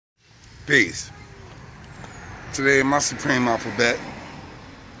Peace. Today my supreme alphabet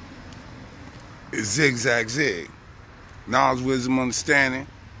is Zig Zag Zig. Knowledge, wisdom, understanding,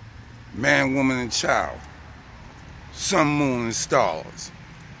 man, woman, and child. Sun, moon, and stars.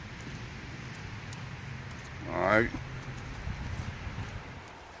 Alright?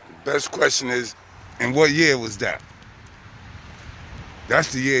 The best question is, in what year was that?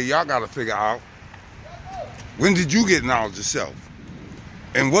 That's the year y'all gotta figure out. When did you get knowledge yourself?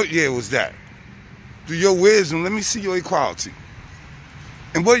 And what year was that? Through your wisdom, let me see your equality.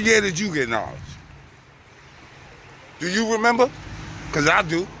 And what year did you get knowledge? Do you remember? Because I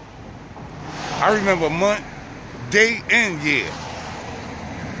do. I remember month, day, and year.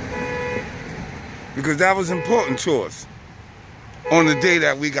 Because that was important to us on the day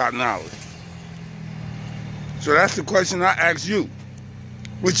that we got knowledge. So that's the question I asked you,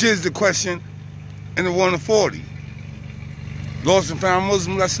 which is the question in the 1 to 40. Lost and Found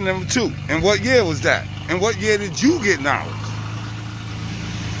Muslim lesson number 2. And what year was that? And what year did you get knowledge?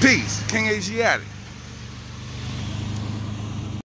 Peace. King Asiatic.